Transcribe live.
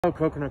Hello,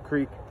 Coconut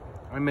Creek.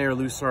 I'm Mayor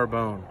Lou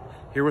Sarbone,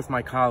 here with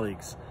my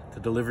colleagues to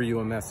deliver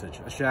you a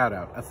message, a shout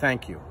out, a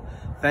thank you.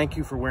 Thank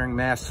you for wearing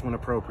masks when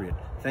appropriate.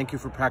 Thank you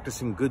for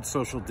practicing good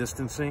social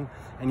distancing.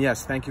 And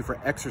yes, thank you for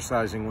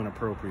exercising when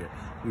appropriate.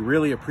 We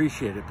really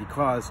appreciate it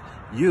because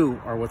you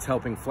are what's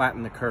helping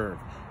flatten the curve.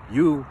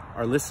 You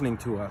are listening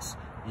to us.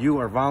 You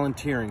are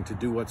volunteering to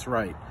do what's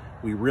right.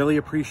 We really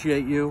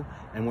appreciate you,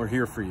 and we're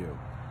here for you.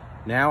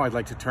 Now I'd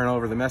like to turn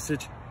over the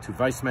message to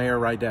Vice Mayor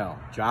Rydell.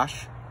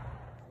 Josh?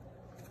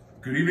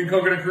 Good evening,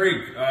 Coconut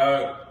Creek.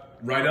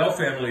 Rydell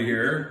family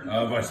here,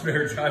 Vice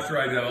Mayor Josh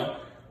Rydell.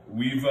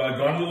 We've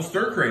gone a little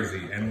stir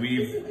crazy and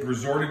we've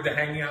resorted to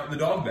hanging out in the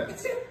dog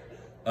beds.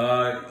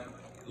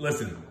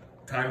 Listen,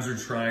 times are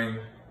trying.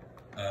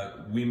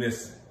 We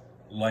miss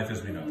life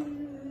as we know it.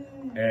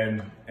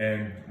 And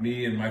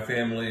me and my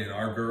family and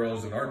our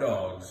girls and our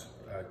dogs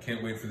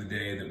can't wait for the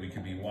day that we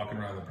can be walking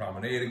around the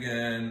promenade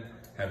again,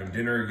 having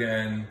dinner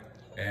again,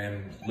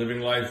 and living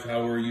life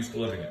how we're used to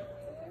living it.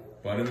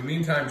 But in the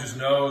meantime, just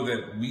know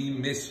that we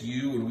miss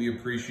you and we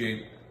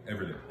appreciate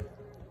everything.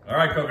 All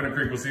right, Coconut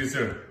Creek, we'll see you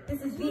soon.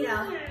 This is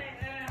Vito.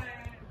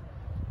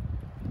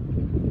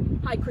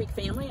 Hi, Creek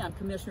family. I'm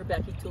Commissioner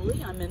Becky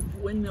Tooley. I'm in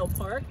Windmill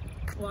Park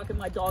walking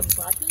my dog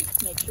Bucky.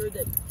 Make sure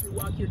that if you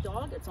walk your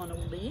dog, it's on a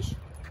leash.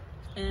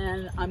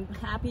 And I'm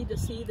happy to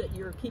see that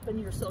you're keeping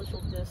your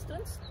social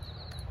distance.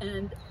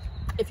 And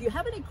if you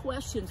have any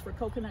questions for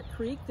Coconut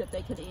Creek that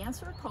they could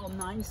answer, call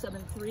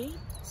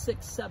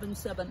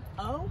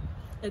 973-6770.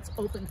 It's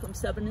open from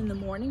 7 in the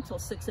morning till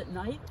 6 at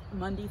night,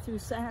 Monday through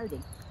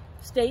Saturday.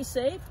 Stay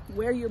safe,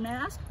 wear your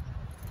mask,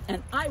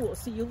 and I will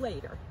see you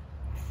later.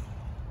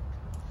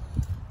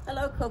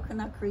 Hello,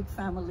 Coconut Creek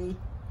family.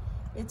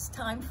 It's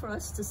time for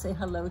us to say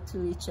hello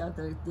to each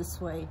other this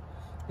way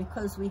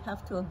because we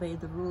have to obey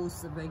the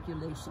rules, the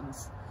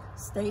regulations.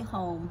 Stay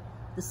home.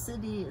 The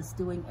city is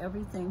doing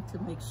everything to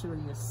make sure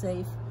you're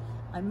safe.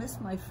 I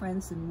miss my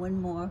friends in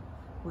Winmore.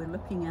 We're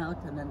looking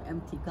out at an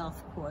empty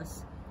golf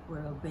course.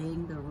 We're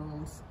obeying the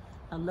rules.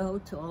 Hello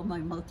to all my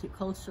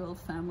multicultural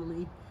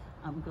family.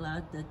 I'm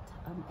glad that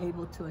I'm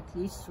able to at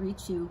least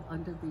reach you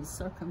under these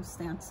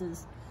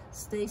circumstances.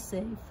 Stay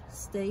safe,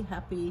 stay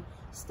happy,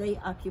 stay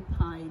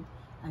occupied,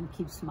 and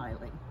keep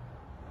smiling.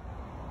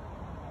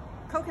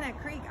 Coconut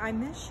Creek, I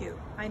miss you.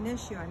 I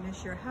miss you. I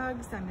miss your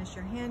hugs. I miss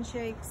your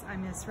handshakes. I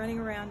miss running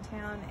around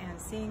town and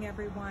seeing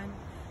everyone.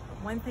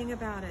 But one thing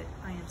about it,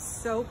 I am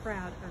so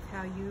proud of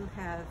how you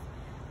have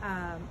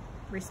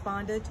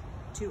responded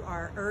to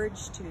our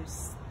urge to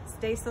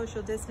stay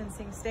social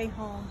distancing, stay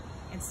home,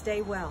 and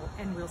stay well,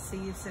 and we'll see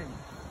you soon.